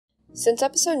Since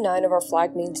episode 9 of Our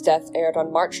Flag Means Death aired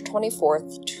on March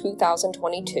 24th,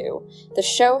 2022, the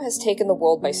show has taken the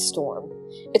world by storm.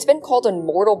 It's been called a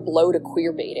mortal blow to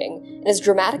queerbaiting, and as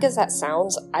dramatic as that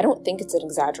sounds, I don't think it's an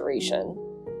exaggeration.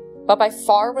 But by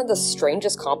far one of the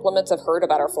strangest compliments I've heard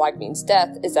about Our Flag Means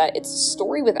Death is that it's a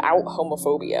story without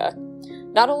homophobia.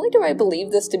 Not only do I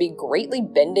believe this to be greatly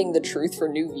bending the truth for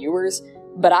new viewers,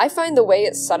 but I find the way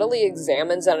it subtly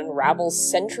examines and unravels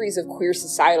centuries of queer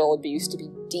societal abuse to be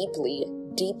deeply,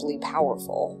 deeply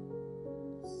powerful.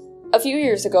 A few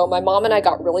years ago, my mom and I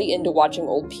got really into watching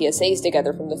old PSAs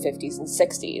together from the 50s and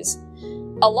 60s.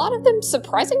 A lot of them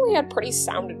surprisingly had pretty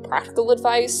sound and practical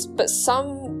advice, but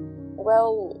some,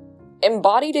 well,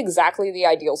 embodied exactly the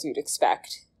ideals you'd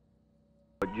expect.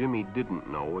 What Jimmy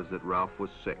didn't know was that Ralph was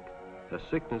sick, a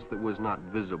sickness that was not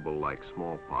visible like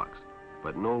smallpox,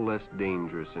 but no less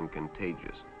dangerous and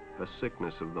contagious, a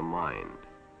sickness of the mind.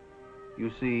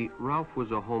 You see, Ralph was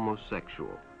a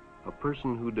homosexual, a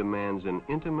person who demands an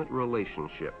intimate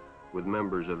relationship with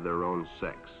members of their own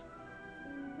sex.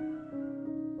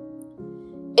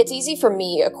 It's easy for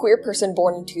me, a queer person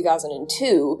born in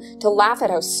 2002, to laugh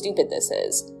at how stupid this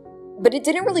is. But it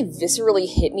didn't really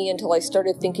viscerally hit me until I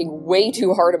started thinking way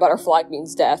too hard about Our Flag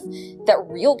Means Death, that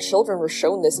real children were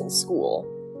shown this in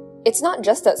school. It's not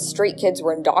just that straight kids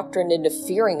were indoctrinated into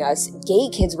fearing us, gay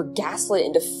kids were gaslit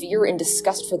into fear and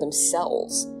disgust for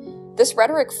themselves. This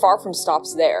rhetoric far from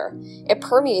stops there. It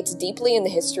permeates deeply in the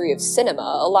history of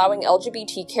cinema, allowing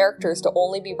LGBT characters to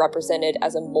only be represented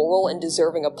as immoral and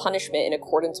deserving of punishment in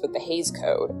accordance with the Hays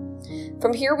Code.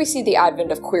 From here we see the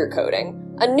advent of queer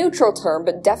coding, a neutral term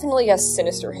but definitely has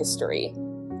sinister history.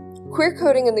 Queer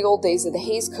coding in the old days of the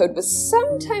Hays Code was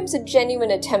sometimes a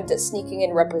genuine attempt at sneaking in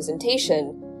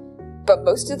representation, but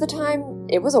most of the time,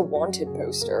 it was a wanted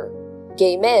poster.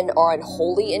 Gay men are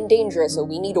unholy and dangerous, so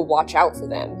we need to watch out for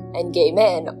them, and gay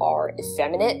men are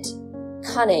effeminate,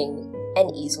 cunning,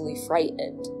 and easily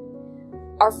frightened.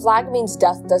 Our Flag Means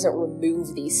Death doesn't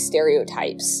remove these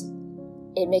stereotypes.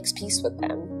 It makes peace with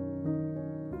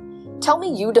them. Tell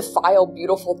me you defile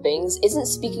beautiful things isn't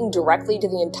speaking directly to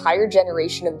the entire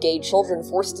generation of gay children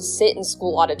forced to sit in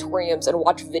school auditoriums and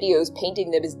watch videos painting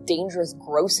them as dangerous,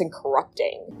 gross, and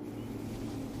corrupting.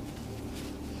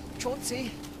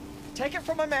 Chauncey, take it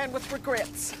from a man with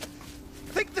regrets.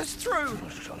 Think this through. Oh,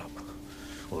 shut up.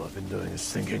 All I've been doing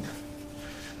is thinking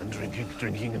and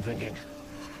drinking and thinking.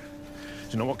 Do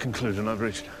you know what conclusion I've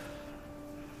reached?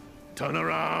 Turn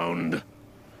around.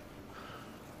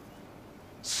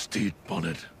 Stede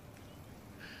Bonnet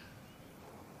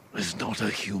is not a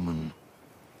human.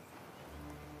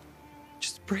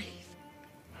 Just breathe.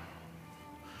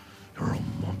 You're a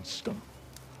monster.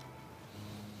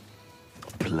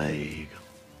 Plague.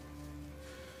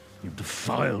 You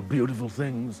defile beautiful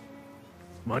things,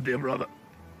 my dear brother.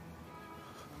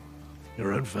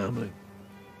 Your own family.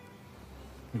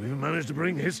 You've even managed to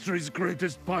bring history's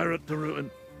greatest pirate to ruin.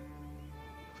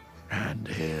 And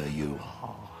here you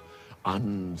are,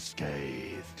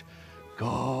 unscathed.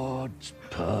 God's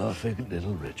perfect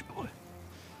little rich boy.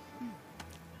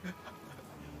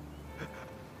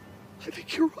 I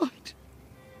think you're right.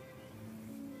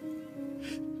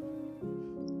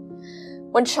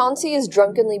 When Chauncey is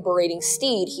drunkenly berating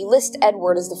Stede, he lists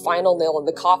Edward as the final nail in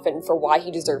the coffin for why he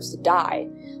deserves to die,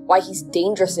 why he's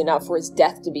dangerous enough for his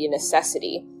death to be a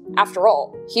necessity. After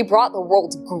all, he brought the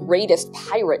world's greatest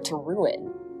pirate to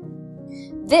ruin.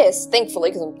 This,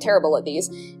 thankfully, because I'm terrible at these,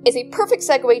 is a perfect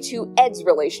segue to Ed's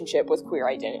relationship with queer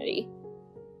identity.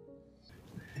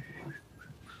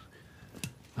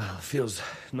 Well, it feels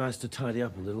nice to tidy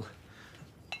up a little.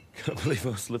 Can't believe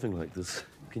I was living like this.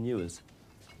 Can you, Iz?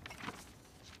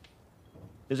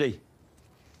 Izzy?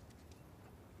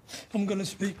 I'm gonna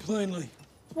speak plainly.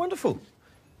 Wonderful.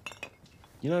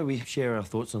 You know, we share our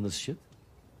thoughts on this ship.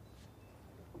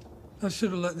 I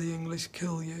should have let the English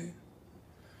kill you.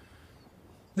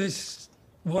 This,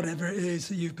 whatever it is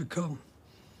that you've become,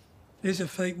 is a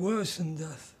fate worse than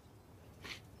death.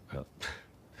 Well,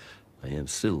 I am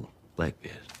still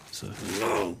Blackbeard, so...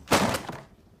 No!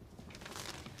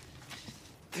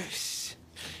 This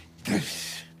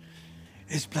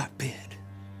is Blackbeard.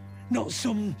 Not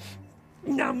some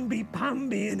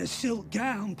namby-pamby in a silk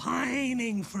gown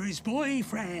pining for his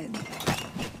boyfriend.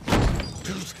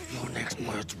 Choose your next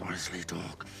words wisely,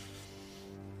 dog.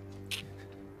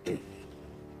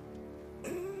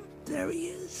 There he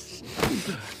is.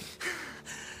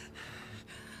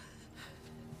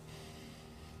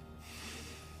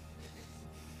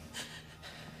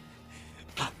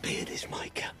 Blackbeard is my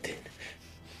captain.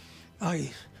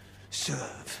 I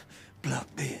serve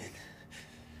Blackbeard,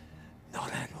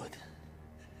 not Edward.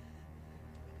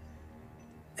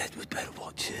 Edward better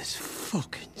watch his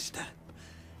fucking step.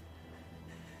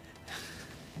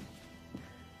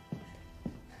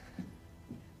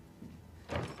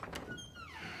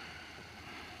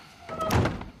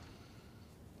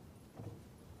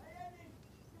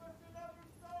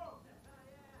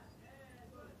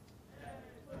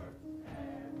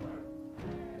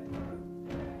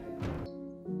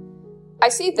 I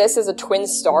see this as a twin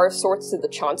star of sorts to the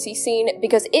Chauncey scene,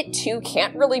 because it too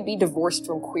can't really be divorced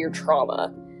from queer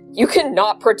trauma. You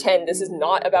cannot pretend this is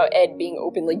not about Ed being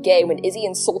openly gay when Izzy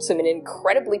insults him in an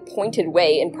incredibly pointed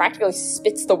way and practically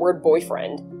spits the word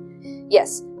boyfriend.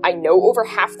 Yes, I know over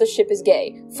half the ship is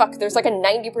gay. Fuck, there's like a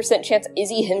 90% chance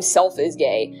Izzy himself is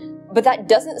gay. But that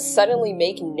doesn't suddenly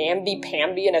make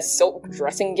namby-pamby in a silk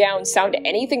dressing gown sound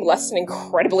anything less than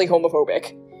incredibly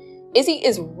homophobic. Izzy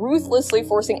is ruthlessly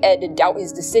forcing Ed to doubt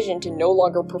his decision to no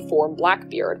longer perform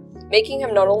Blackbeard, making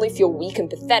him not only feel weak and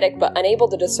pathetic, but unable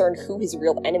to discern who his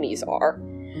real enemies are.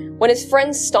 When his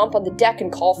friends stomp on the deck and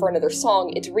call for another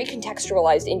song, it's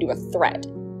recontextualized into a threat.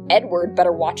 Edward,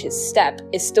 better watch his step,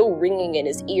 is still ringing in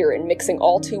his ear and mixing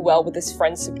all too well with his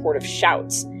friend's supportive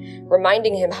shouts,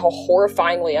 reminding him how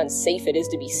horrifyingly unsafe it is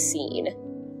to be seen.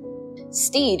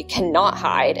 Steed cannot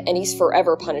hide, and he's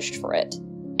forever punished for it.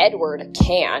 Edward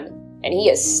can, and he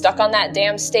is stuck on that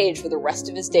damn stage for the rest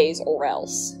of his days or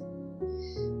else.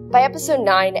 By episode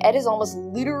 9, Ed is almost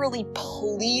literally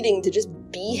pleading to just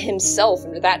be himself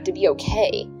and for that to be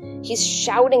okay. He's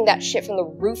shouting that shit from the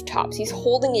rooftops, he's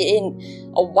holding it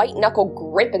in a white-knuckle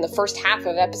grip in the first half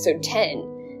of episode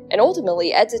 10. And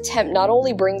ultimately, Ed's attempt not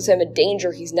only brings him a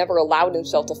danger he's never allowed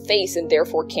himself to face and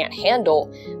therefore can't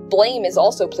handle, blame is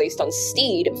also placed on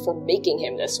Steed for making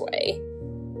him this way.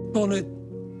 Bonnet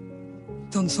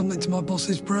done something to my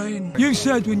boss's brain. You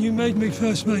said when you made me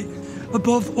first mate,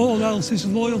 above all else is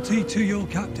loyalty to your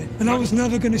captain. And I was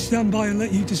never going to stand by and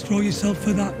let you destroy yourself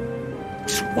for that.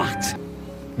 Twat!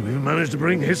 We've managed to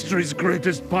bring history's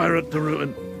greatest pirate to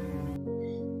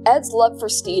ruin. Ed's love for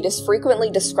Steed is frequently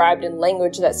described in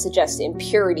language that suggests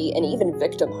impurity and even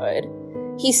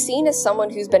victimhood. He's seen as someone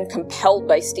who's been compelled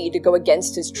by Steed to go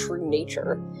against his true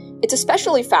nature. It's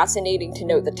especially fascinating to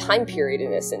note the time period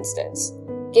in this instance.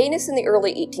 Gayness in the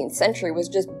early 18th century was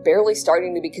just barely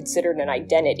starting to be considered an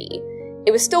identity.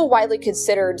 It was still widely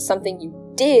considered something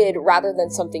you did rather than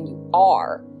something you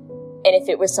are. And if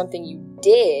it was something you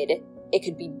did, it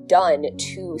could be done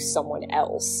to someone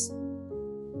else.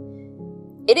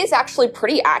 It is actually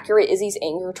pretty accurate Izzy's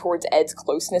anger towards Ed's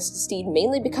closeness to Steed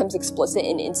mainly becomes explicit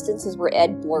in instances where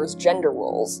Ed blurs gender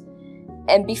roles.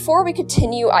 And before we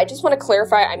continue, I just want to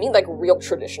clarify, I mean like real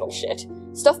traditional shit.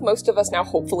 Stuff most of us now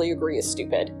hopefully agree is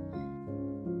stupid.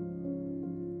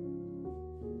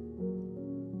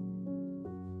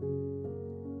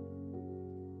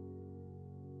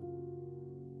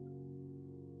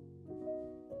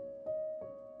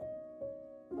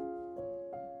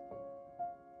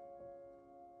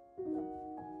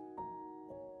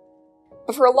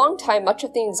 But for a long time, much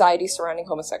of the anxiety surrounding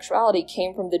homosexuality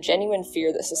came from the genuine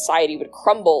fear that society would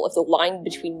crumble if the line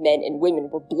between men and women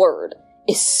were blurred,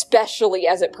 especially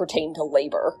as it pertained to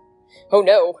labor. Oh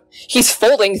no, he's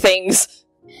folding things!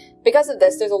 Because of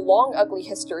this, there's a long, ugly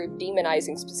history of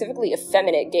demonizing specifically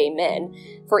effeminate gay men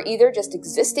for either just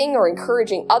existing or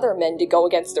encouraging other men to go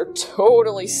against their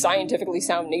totally scientifically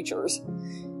sound natures.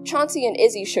 Chauncey and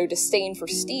Izzy show disdain for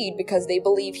Steed because they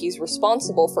believe he's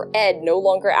responsible for Ed no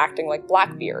longer acting like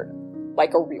Blackbeard,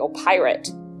 like a real pirate,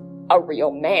 a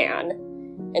real man.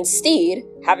 And Steed,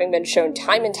 having been shown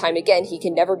time and time again he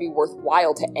can never be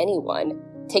worthwhile to anyone,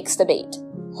 takes the bait,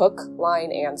 hook,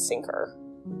 line, and sinker.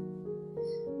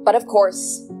 But of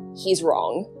course, he's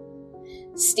wrong.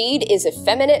 Steed is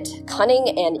effeminate,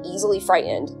 cunning, and easily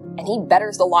frightened, and he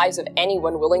betters the lives of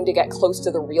anyone willing to get close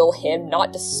to the real him,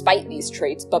 not despite these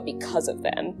traits, but because of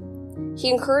them. He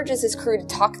encourages his crew to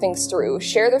talk things through,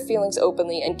 share their feelings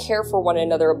openly, and care for one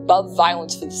another above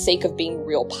violence for the sake of being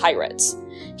real pirates.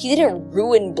 He didn't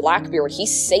ruin Blackbeard, he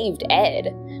saved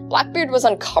Ed. Blackbeard was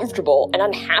uncomfortable and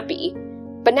unhappy,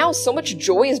 but now so much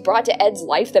joy is brought to Ed's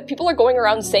life that people are going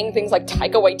around saying things like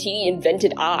Taika Waititi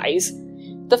invented eyes.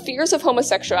 The fears of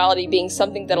homosexuality being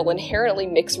something that'll inherently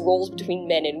mix roles between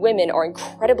men and women are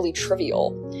incredibly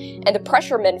trivial, and the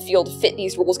pressure men feel to fit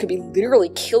these roles could be literally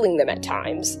killing them at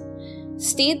times.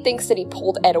 Steed thinks that he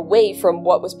pulled Ed away from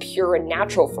what was pure and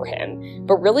natural for him,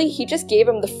 but really he just gave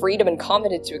him the freedom and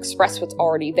confidence to express what's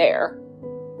already there.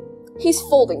 He's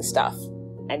folding stuff,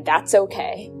 and that's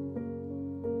okay.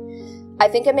 I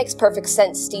think it makes perfect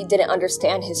sense Steed didn't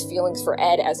understand his feelings for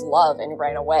Ed as love and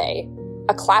ran away.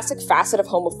 A classic facet of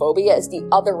homophobia is the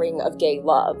othering of gay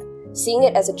love, seeing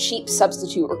it as a cheap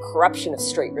substitute or corruption of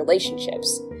straight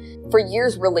relationships. For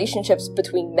years, relationships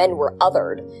between men were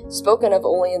othered, spoken of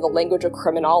only in the language of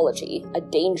criminology, a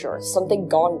danger, something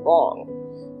gone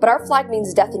wrong. But our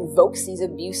flagman's death invokes these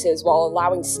abuses while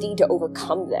allowing Steed to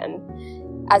overcome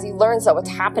them, as he learns that what's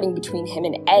happening between him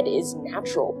and Ed is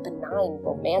natural, benign,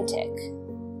 romantic.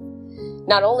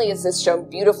 Not only is this shown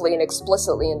beautifully and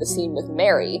explicitly in the scene with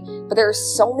Mary, but there are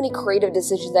so many creative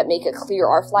decisions that make it clear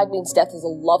our flagman's death is a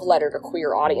love letter to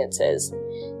queer audiences.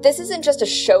 This isn't just a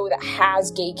show that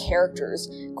has gay characters.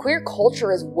 Queer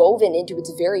culture is woven into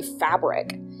its very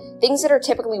fabric. Things that are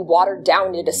typically watered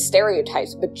down into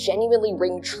stereotypes but genuinely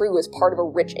ring true as part of a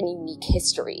rich and unique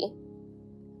history.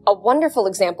 A wonderful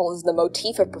example is the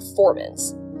motif of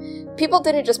performance. People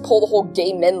didn't just pull the whole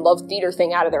gay men love theater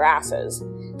thing out of their asses.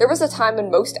 There was a time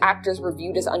when most actors were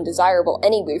viewed as undesirable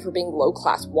anyway for being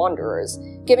low-class wanderers.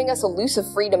 Giving us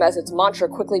elusive freedom as its mantra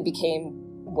quickly became,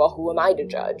 well, who am I to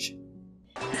judge?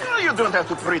 You don't have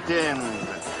to pretend.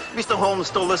 Mr.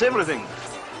 Holmes told us everything.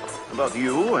 About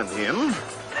you and him.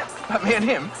 About me and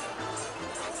him?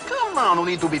 Come on, no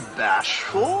need to be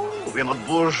bashful. We're not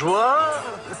bourgeois.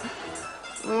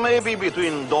 Maybe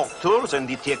between doctors and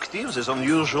detectives is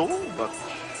unusual, but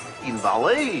in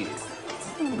ballet,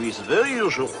 it's very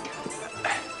usual.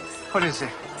 What is it?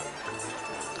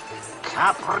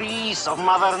 Caprice of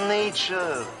Mother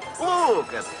Nature.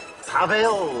 Look at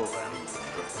Pavel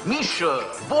and Misha,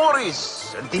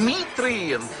 Boris and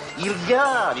Dmitri and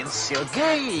Ilya and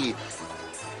Sergei.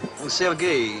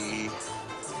 Sergei,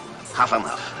 half and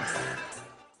half.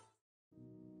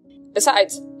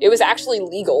 Besides, it was actually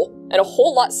legal, and a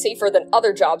whole lot safer than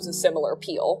other jobs of similar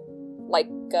appeal. Like,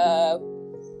 I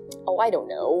don't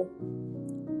know,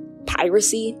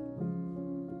 piracy?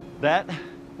 That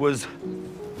was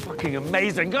fucking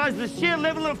amazing. Guys, the sheer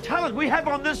level of talent we have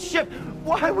on this ship.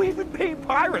 Why are we even being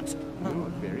pirates?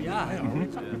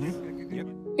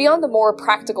 Beyond the more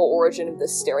practical origin of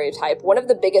this stereotype, one of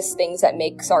the biggest things that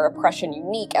makes our oppression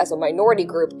unique as a minority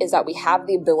group is that we have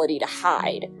the ability to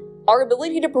hide. Our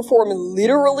ability to perform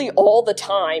literally all the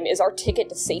time is our ticket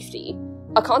to safety,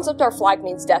 a concept our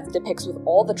flagman's death depicts with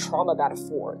all the trauma that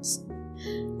affords.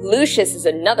 Lucius is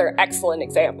another excellent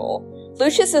example.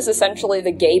 Lucius is essentially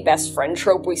the gay best friend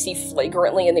trope we see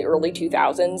flagrantly in the early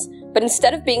 2000s, but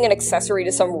instead of being an accessory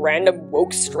to some random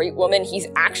woke straight woman, he's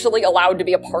actually allowed to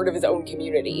be a part of his own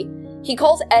community. He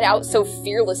calls Ed out so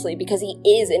fearlessly because he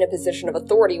is in a position of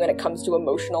authority when it comes to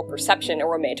emotional perception and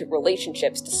romantic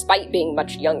relationships, despite being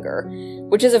much younger,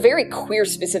 which is a very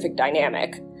queer-specific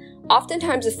dynamic.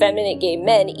 Oftentimes, effeminate gay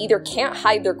men either can't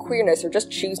hide their queerness or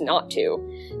just choose not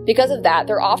to. Because of that,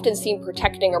 they're often seen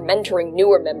protecting or mentoring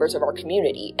newer members of our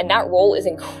community, and that role is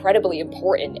incredibly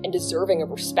important and deserving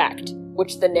of respect,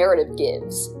 which the narrative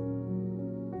gives.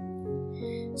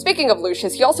 Speaking of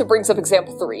Lucius, he also brings up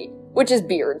example 3, which is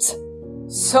beards.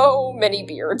 So many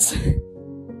beards.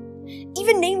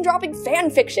 Even name-dropping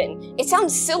fanfiction. It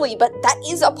sounds silly, but that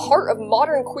is a part of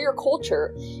modern queer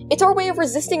culture. It's our way of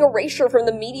resisting erasure from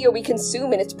the media we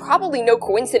consume, and it's probably no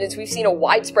coincidence we've seen a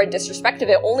widespread disrespect of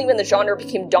it only when the genre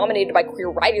became dominated by queer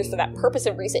writers for that purpose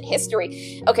in recent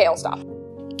history. Okay, I'll stop.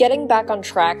 Getting back on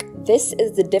track, this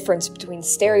is the difference between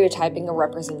stereotyping and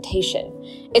representation.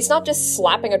 It's not just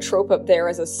slapping a trope up there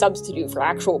as a substitute for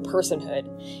actual personhood.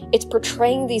 It's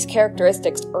portraying these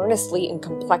characteristics earnestly and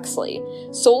complexly,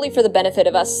 solely for the benefit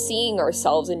of us seeing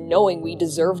ourselves and knowing we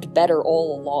deserved better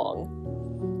all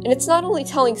along. And it's not only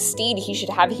telling Steed he should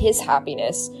have his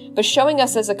happiness, but showing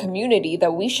us as a community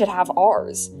that we should have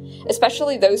ours,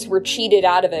 especially those who were cheated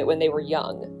out of it when they were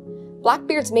young.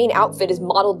 Blackbeard's main outfit is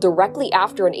modeled directly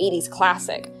after an 80s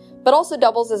classic, but also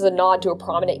doubles as a nod to a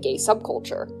prominent gay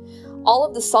subculture. All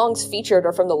of the songs featured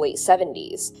are from the late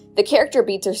 70s. The character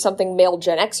beats are something male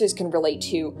Gen Xers can relate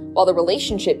to, while the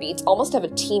relationship beats almost have a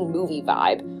teen movie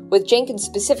vibe, with Jenkins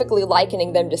specifically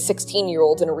likening them to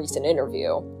 16-year-olds in a recent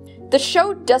interview. The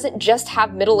show doesn't just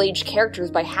have middle-aged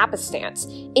characters by happenstance,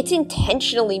 it's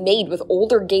intentionally made with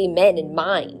older gay men in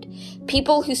mind.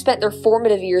 People who spent their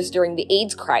formative years during the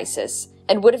AIDS crisis,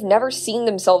 and would have never seen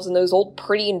themselves in those old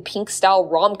Pretty in Pink-style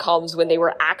rom-coms when they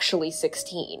were actually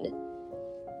 16.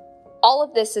 All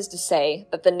of this is to say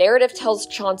that the narrative tells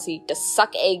Chauncey to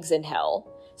suck eggs in hell.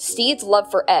 Steed's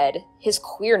love for Ed, his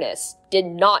queerness, did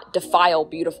not defile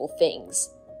beautiful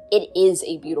things. It is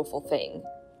a beautiful thing.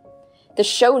 The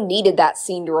show needed that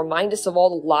scene to remind us of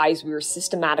all the lies we were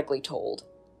systematically told.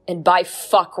 And by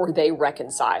fuck were they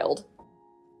reconciled.